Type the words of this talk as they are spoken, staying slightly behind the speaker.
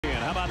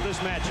How about this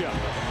matchup?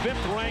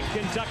 5th-ranked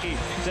Kentucky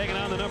taking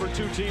on the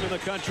 #2 team in the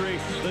country,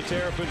 the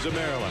Terrapins of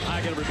Maryland. Hi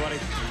again, everybody.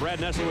 Brad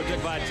Nessel with Dick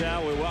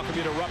Vitale. We welcome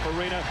you to Rupp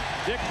Arena.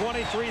 Dick,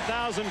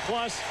 23,000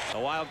 plus. The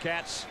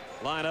Wildcats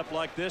line up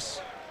like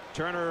this.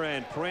 Turner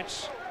and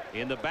Prince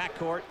in the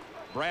backcourt.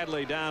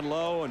 Bradley down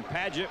low, and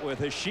Padgett with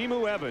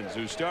Heshimu Evans,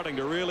 who's starting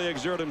to really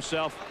exert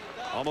himself.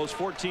 Almost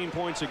 14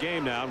 points a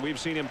game now, and we've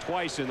seen him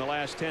twice in the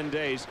last 10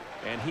 days,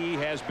 and he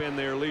has been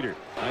their leader.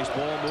 Nice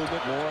ball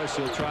movement. Morris,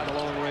 he'll try the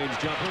long-range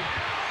jumper.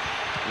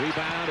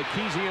 Rebound,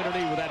 Akizzi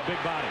underneath with that big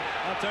body.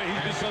 I'll tell you,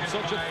 he's become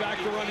such a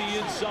factor on the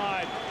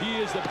inside.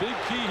 He is the big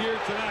key here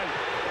tonight.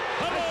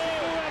 Hello,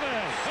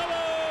 Evans.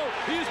 Hello.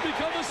 He has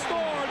become a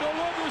star. No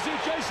longer is it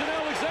Jason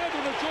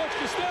Alexander or George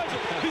Costanza.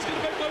 He's going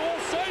to make my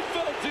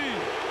all-Seinfeld team.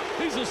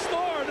 He's a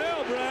star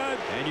now,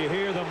 Brad. And you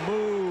hear the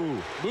moo.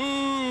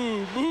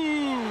 Moo, moo.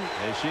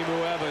 Heshimu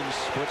Evans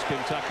puts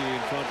Kentucky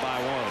in front by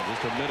 1.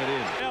 Just a minute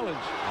in. Challenge.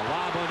 A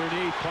lob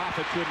underneath.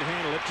 Prophet couldn't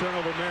handle it.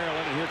 Turnover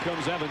Maryland, and here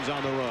comes Evans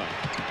on the run.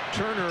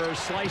 Turner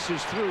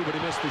slices through, but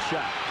he missed the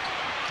shot.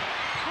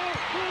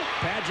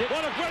 Padgett.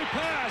 What a great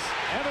pass.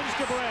 Evans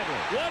to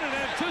Bradley. What an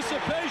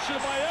anticipation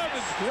by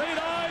Evans. Great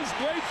eyes,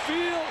 great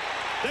feel.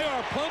 They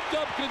are pumped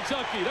up,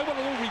 Kentucky. They want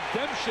a little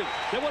redemption.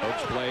 They want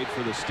Coach played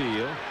for the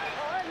steal.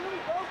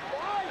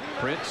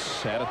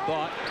 Prince had a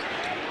thought.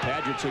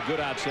 Padgett's a good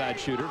outside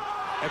shooter.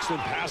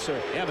 Excellent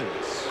passer.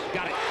 Evans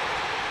got it.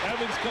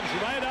 Evans comes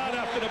right out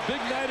after the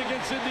big night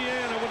against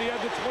Indiana when he had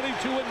the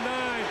 22 and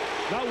 9.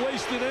 Not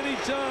wasting any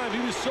time. He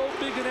was so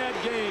big in that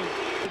game.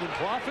 And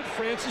Prophet,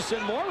 Francis,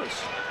 and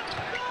Morris.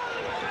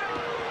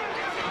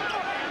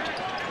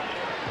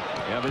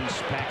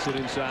 Evans packs it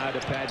inside to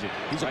Padgett.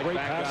 He's right a great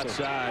back passer.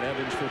 outside.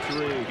 Evans for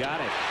 3.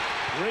 Got it.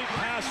 Great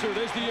passer.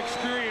 There's the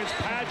experience.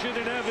 Padgett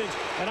and Evans.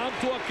 And I'm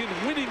talking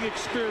winning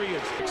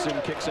experience. Dixon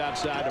kicks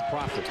outside to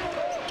Prophet.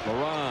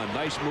 Moran,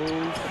 nice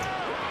move.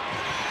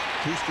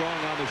 Too strong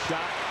on the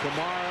shot.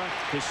 Kamara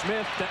to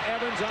Smith to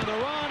Evans on the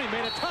run. He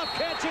made a tough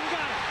catch and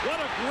got it. What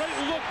a great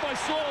look by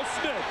Saul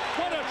Smith.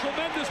 What a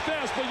tremendous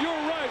pass. But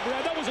you're right,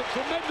 Brad. That was a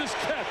tremendous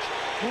catch.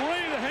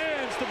 Great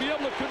hands to be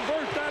able to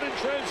convert that in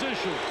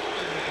transition.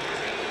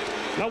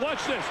 Now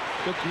watch this.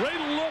 The great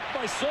look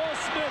by Saul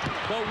Smith.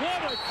 But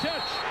what a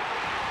catch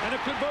and a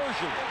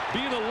conversion.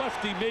 Being a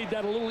lefty made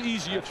that a little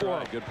easier for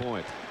him. Good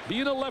point.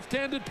 Being a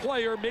left-handed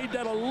player made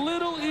that a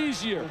little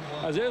easier.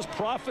 As there's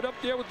Prophet up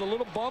there with the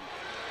little bump.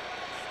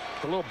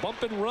 A little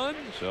bump and run.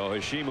 So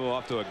Heshimu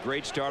off to a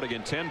great start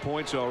again. 10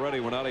 points already.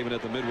 We're not even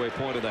at the midway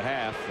point of the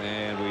half,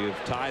 and we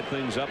have tied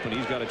things up, and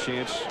he's got a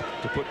chance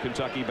to put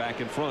Kentucky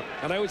back in front.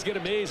 And I always get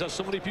amazed how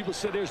so many people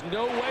say there's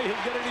no way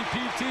he'll get any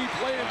PT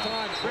playing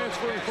time.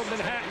 Transferring from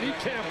Manhattan, he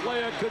can't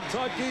play at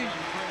Kentucky.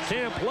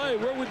 Can't play.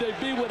 Where would they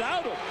be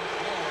without him?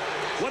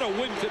 What a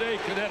win today,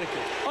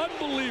 Connecticut.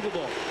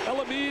 Unbelievable.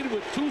 Elamine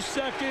with 2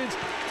 seconds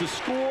to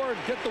score and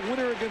get the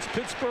winner against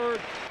Pittsburgh.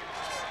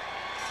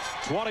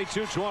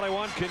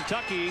 22-21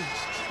 Kentucky.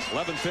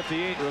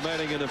 11:58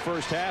 remaining in the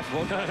first half.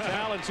 Vote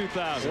Vitale in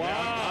 2000.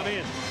 Wow. I'm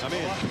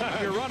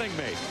in. You're running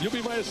mate. You'll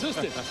be my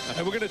assistant.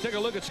 And we're going to take a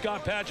look at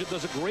Scott Padgett.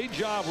 Does a great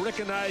job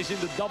recognizing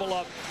the double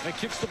up and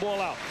kicks the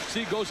ball out.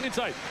 See, goes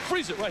inside.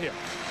 Freeze it right here.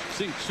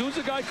 See, as soon as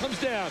the guy comes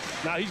down,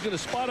 now he's going to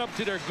spot up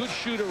to their good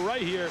shooter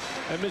right here.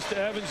 And Mr.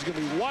 Evans is going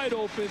to be wide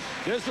open.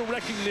 There's the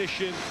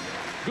recognition.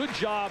 Good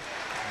job.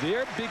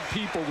 They're big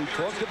people. We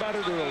talked about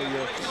it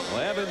earlier. Well,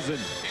 Evans and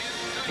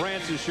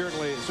Francis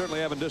certainly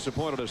haven't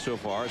disappointed us so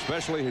far,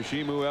 especially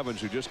Heshimu Evans,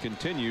 who just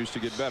continues to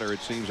get better, it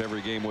seems, every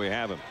game we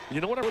have him.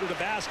 You know what? I go to the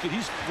basket.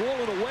 He's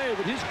falling away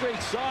with his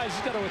great size.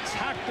 He's got to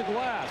attack the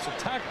glass,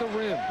 attack the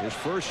rim. His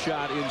first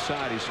shot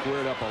inside, he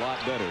squared up a lot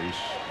better. He's,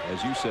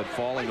 as you said,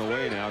 falling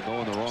away now,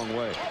 going the wrong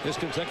way. Here's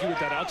Kentucky with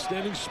that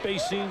outstanding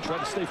spacing,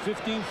 trying to stay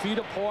 15 feet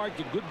apart,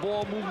 get good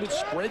ball movement,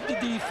 spread the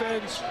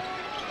defense.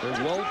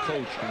 They're well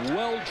coached,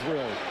 well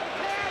drilled.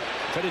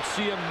 Credit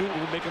C.M.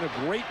 Newton making a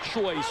great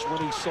choice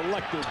when he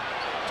selected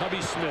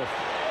Tubby Smith.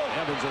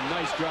 Evans, a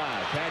nice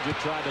drive. Padgett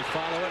tried to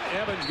follow it.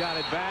 Evans got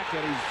it back,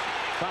 and he's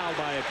fouled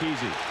by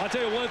Akizzi. I'll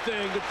tell you one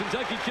thing, the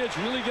Kentucky kids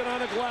really get on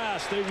the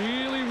glass. They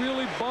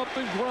really bump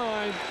and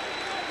grind.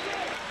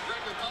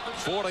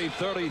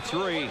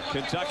 40-33,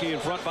 Kentucky in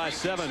front by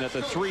 7 at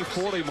the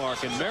 3:40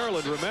 mark. And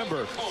Maryland,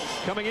 remember,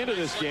 coming into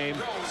this game,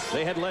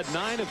 they had led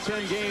 9 of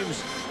 10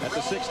 games at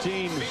the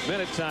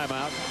 16-minute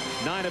timeout,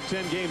 9 of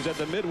 10 games at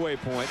the midway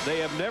point. They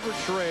have never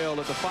trailed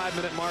at the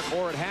 5-minute mark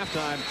or at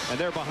halftime, and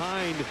they're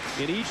behind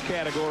in each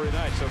category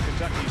tonight. So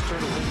Kentucky's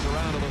turning things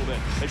around a little bit.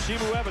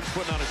 Heshimu Evans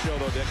putting on a show,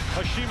 though, Dick.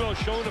 Heshimu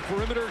showing the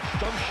perimeter,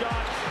 jump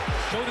shot,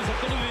 showing his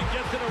ability to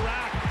get to the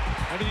rack.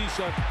 I mean, he's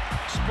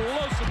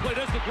explosive play.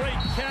 That's the great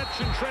catch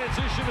and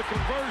transition to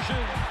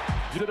conversion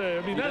today.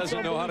 I mean, he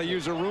doesn't know how to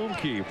use a room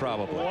key,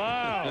 probably.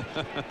 Wow.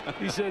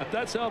 He said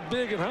that's how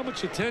big and how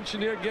much attention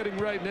they're getting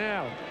right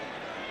now.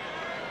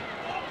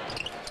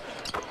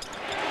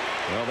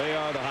 Well, they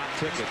are the hot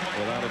ticket,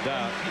 without a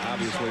doubt.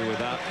 Obviously,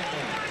 without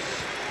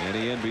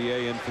any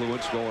NBA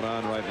influence going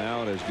on right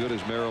now. And as good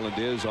as Maryland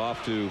is,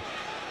 off to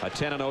a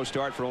 10-0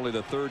 start for only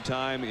the 3rd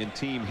time in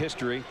team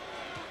history.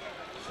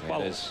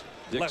 And as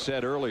Dick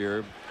said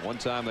earlier, one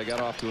time they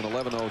got off to an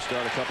 11-0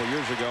 start a couple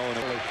years ago. And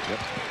yep.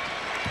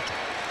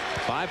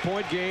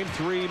 5-point game,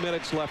 3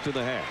 minutes left in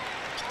the half.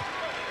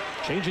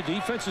 Change of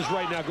defenses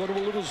right now. Go to a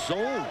little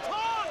zone.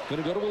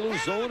 Going to go to a little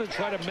zone and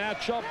try to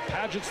match up.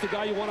 Padgett's the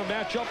guy you want to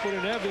match up with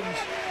in Evans.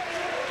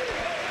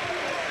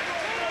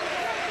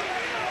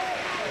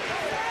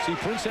 See,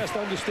 Prince has to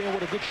understand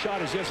what a good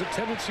shot is. He has a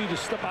tendency to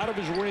step out of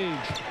his range.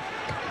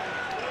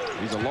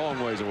 He's a long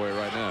ways away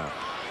right now.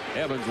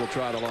 Evans will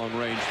try the long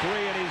range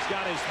three, and he's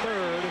got his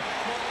third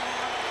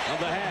of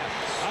the half.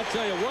 I'll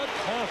tell you what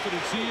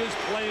confidence he is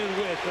playing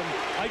with. And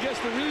I guess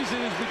the reason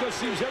is because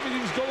seems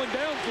everything's going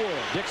down for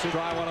him. Dixon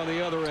try one on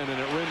the other end, and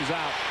it rims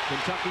out.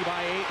 Kentucky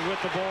by 8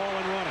 with the ball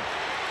and running.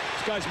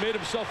 This guy's made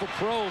himself a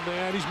pro,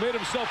 man. He's made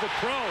himself a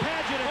pro.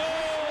 Padgett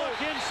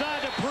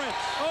inside to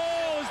Prince.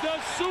 Oh, is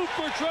that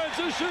super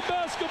transition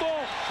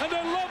basketball? And they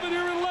love it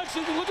here in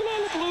Lexington. Look at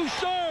all the blue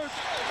shirts.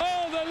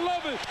 Oh, they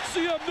love it.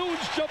 C.M.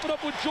 Newton's jumping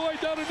up with joy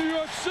down in New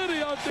York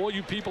City out there. All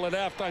you people at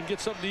halftime, get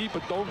something to eat,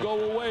 but don't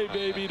go away,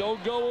 baby.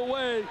 Don't go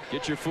away.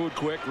 Get your food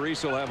quick.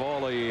 Reese will have all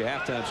the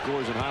halftime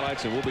scores and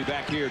highlights, and we'll be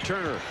back here.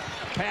 Turner,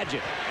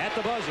 Padgett at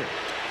the buzzer.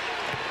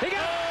 He got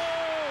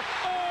it!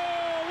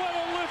 Oh, what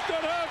a lift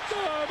at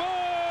halftime.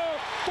 Oh,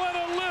 what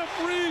a lift,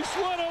 Reese.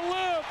 What a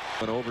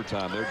lift. In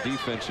overtime, their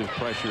defensive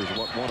pressure is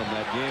what won them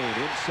that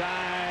game.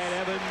 Inside,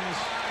 Evans.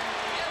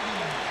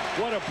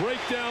 What a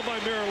breakdown by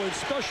Maryland.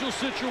 Special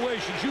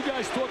situations. You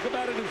guys talk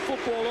about it in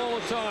football all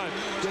the time.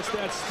 Gets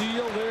that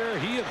steal there.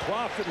 He and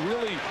Profit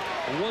really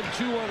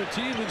 1-2 on a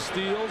team in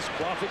steals.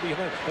 Profit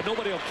behind. But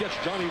nobody will catch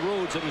Johnny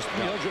Rhodes at his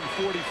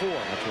 344.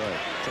 That's right.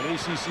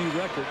 It's an ACC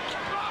record.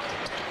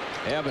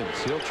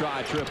 Evans, he'll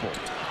try triple.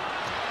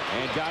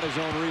 And got his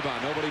own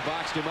rebound. Nobody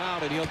boxed him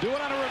out, and he'll do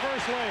it on a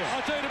reverse layup.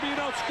 I'll tell you, to being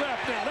out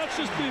scrapped now. That's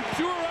just being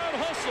pure out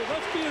hustle.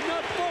 That's being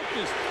not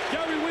focused.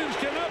 Gary Williams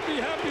cannot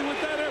be happy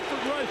with that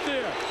effort right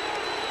there.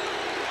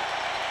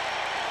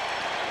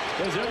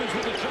 There's Evans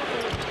with the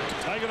jumper.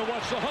 Now you're going to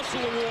watch the hustle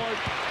award.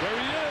 There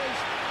he is.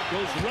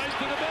 Goes right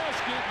to the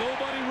basket.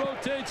 Nobody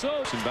rotates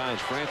out.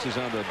 Bounce. Francis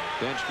on the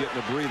bench getting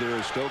a breather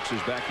as Stokes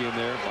is back in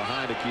there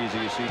behind Akizi.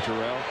 You see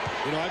Terrell.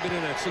 You know, I've been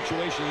in that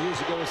situation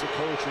years ago as a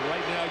coach, and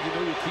right now you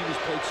know your team has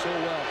played so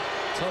well.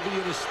 Tubby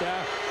and his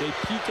staff, they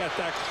peek at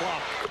that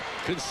clock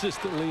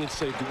consistently and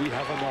say, do we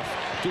have enough?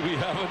 Do we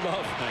have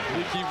enough?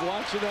 They keep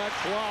watching that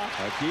clock.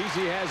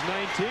 Akizi has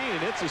 19,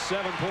 and it's a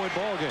 7-point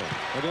ball game.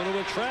 They're going to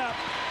a trap.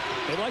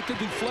 They like to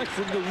deflect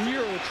from the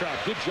rear of the trap.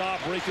 Good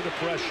job breaking the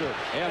pressure.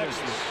 Evans.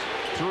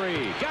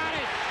 Three. Got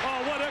it!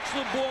 Oh, what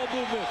excellent ball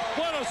movement.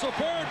 What a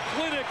superb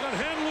clinic on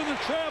handling the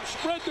trap.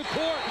 Spread the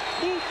court.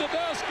 Move the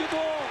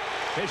basketball.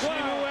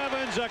 Heshimu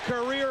Evans, a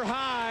career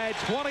high,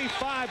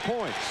 25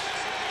 points.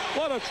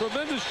 What a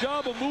tremendous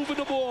job of moving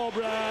the ball,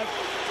 Brad.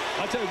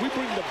 I tell you, we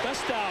bring the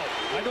best out.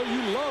 I know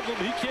you love him.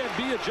 He can't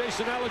be a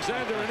Jason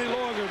Alexander any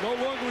longer. No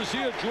longer is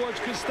he a George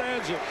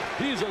Costanza.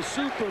 He's a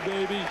super,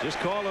 baby. Just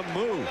call him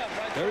Moo.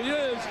 There he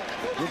is.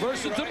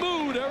 Reverse it to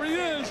Moo. There he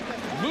is.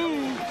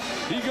 Moo.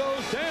 He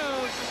goes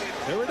down.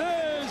 There it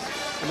is.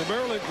 And the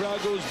Maryland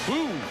crowd goes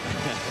boo.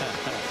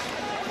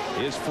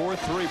 His fourth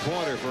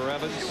three-pointer for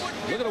Evans.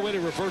 Look at the way they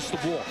reverse the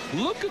ball.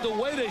 Look at the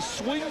way they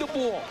swing the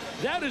ball.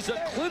 That is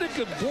a clinic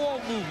of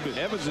ball movement.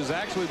 Evans is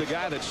actually the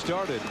guy that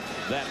started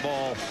that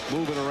ball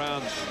moving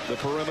around the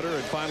perimeter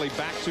and finally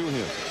back to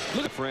him.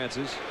 Look at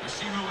Francis.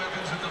 Heshimu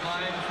Evans at the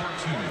line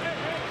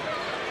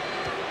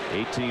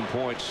for 2. 18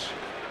 points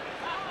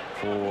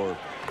for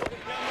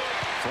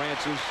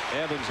Francis.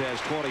 Evans has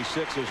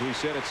 26. As we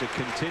said, it's a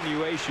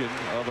continuation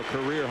of a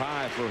career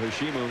high for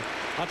Heshimu.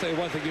 I'll tell you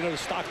one thing, you know, the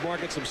stock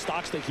market, some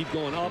stocks, they keep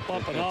going up,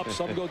 and up.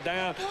 Some go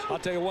down. I'll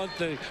tell you one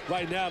thing,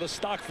 right now, the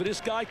stock for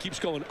this guy keeps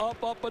going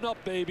up, and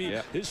up, baby.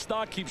 Yep. His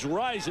stock keeps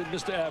rising,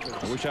 Mr. Evans.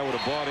 I wish I would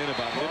have bought in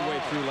about midway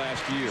through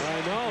last year.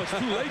 I know, it's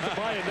too late to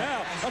buy it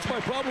now. That's my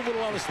problem with a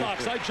lot of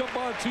stocks. I jump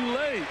on too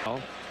late. Well,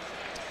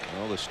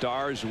 the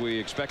stars we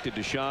expected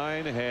to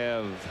shine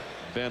have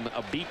been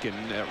a beacon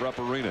at Rupp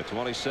Arena.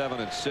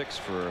 27 and 6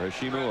 for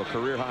Heshimu, a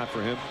career high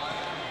for him.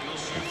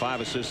 And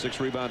 5 assists, 6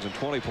 rebounds, and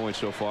 20 points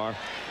so far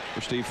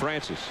for Steve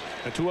Francis.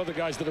 And two other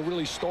guys that are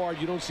really starred.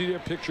 You don't see their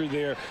picture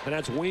there, and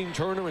that's Wayne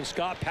Turner and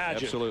Scott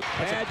Padgett. Absolutely.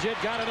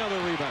 Padgett got another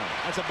rebound.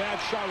 That's a bad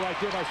shot right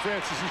there by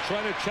Francis. He's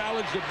trying to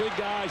challenge the big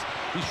guys.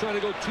 He's trying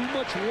to go too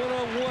much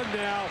one-on-one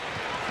now.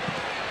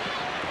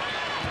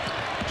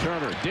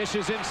 Turner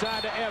dishes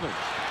inside to Evans.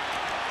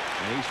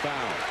 And he's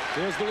fouled.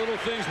 There's the little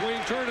things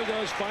Wayne Turner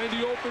does. Find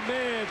the open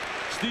man.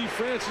 Steve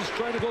Francis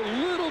trying to go a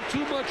little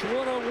too much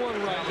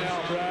one-on-one right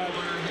now, Brad.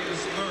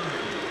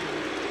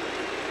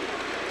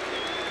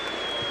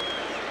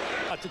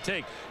 To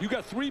take. You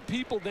got 3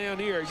 people down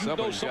here. You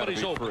know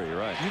somebody's open. Free,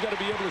 right. You got to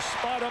be able to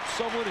spot up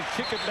someone and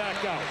kick it back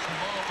out.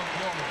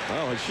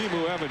 Well,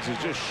 Heshimu Evans is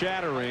just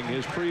shattering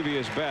his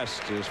previous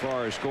best as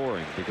far as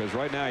scoring, because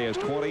right now he has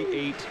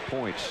 28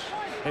 points.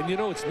 And you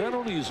know, it's not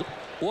only his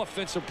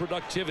offensive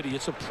productivity,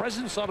 it's a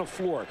presence on the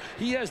floor.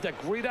 He has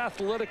that great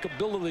athletic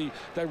ability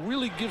that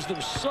really gives them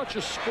such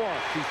a spark.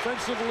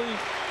 Defensively,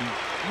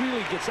 he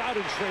really gets out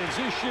in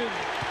transition.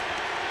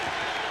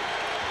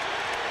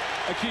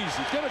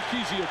 Akese. Get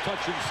Akese a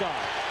touch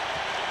inside.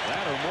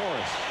 That or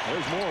Morris.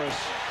 There's Morris.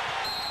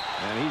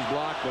 And he's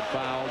blocked but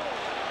fouled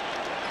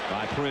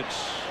by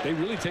Prince. They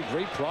really take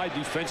great pride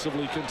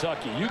defensively,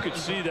 Kentucky. You can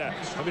see that.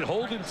 I mean,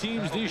 holding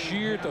teams this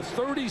year to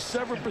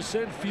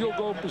 37% field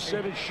goal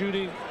percentage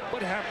shooting.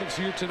 What happens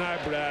here tonight,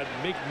 Brad?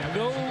 Make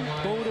no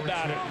boat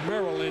about it.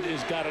 Maryland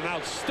has got an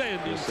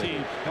outstanding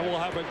team and will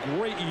have a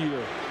great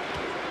year.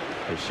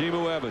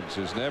 Heshimu Evans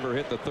has never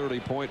hit the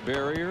 30-point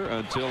barrier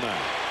until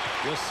now.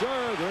 Yes,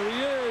 sir. There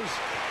he is.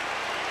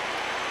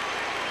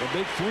 The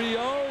big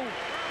 3-0.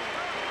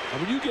 And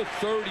when you get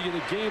 30 in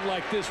a game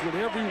like this, when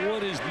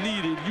everyone is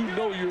needed, you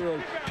know you're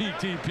a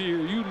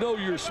PTPer. You know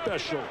you're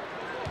special.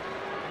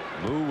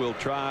 Mu will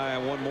try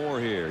one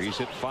more here. He's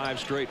hit 5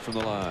 straight from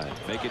the line.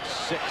 Make it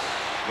 6.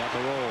 Got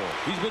the roll.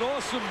 He's been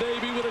awesome,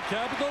 baby, with a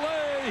capital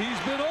A.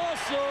 He's been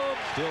awesome.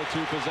 Still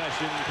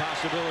 2-possession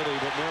possibility,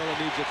 but Maryland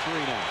needs a 3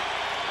 now.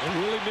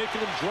 They're really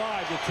making them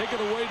drive. They're taking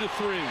away the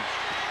 3.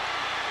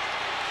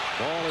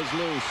 Ball is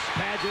loose.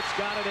 Padgett's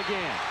got it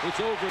again.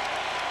 It's over.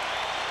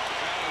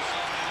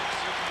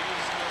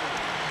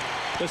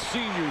 The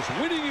seniors,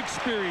 winning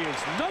experience.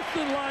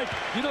 Nothing like,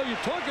 you know, you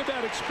talk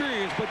about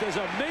experience, but there's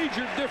a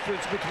major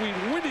difference between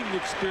winning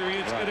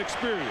experience and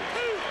experience.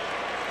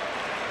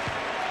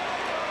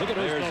 Look at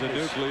those There's numbers.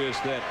 the nucleus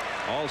that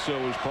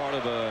also was part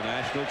of a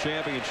national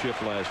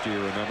championship last year,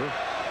 remember?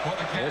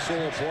 Also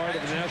a part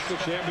of the national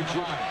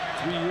championship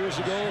 3 years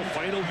ago,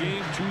 final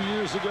game 2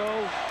 years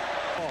ago.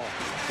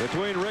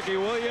 Between Ricky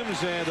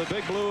Williams and the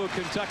Big Blue of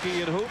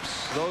Kentucky in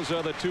hoops, those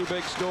are the 2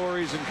 big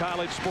stories in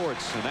college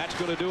sports, and that's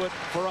going to do it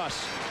for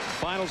us.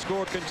 Final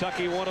score,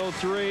 Kentucky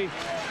 103,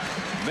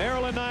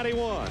 Maryland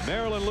 91.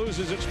 Maryland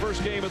loses its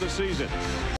first game of the season.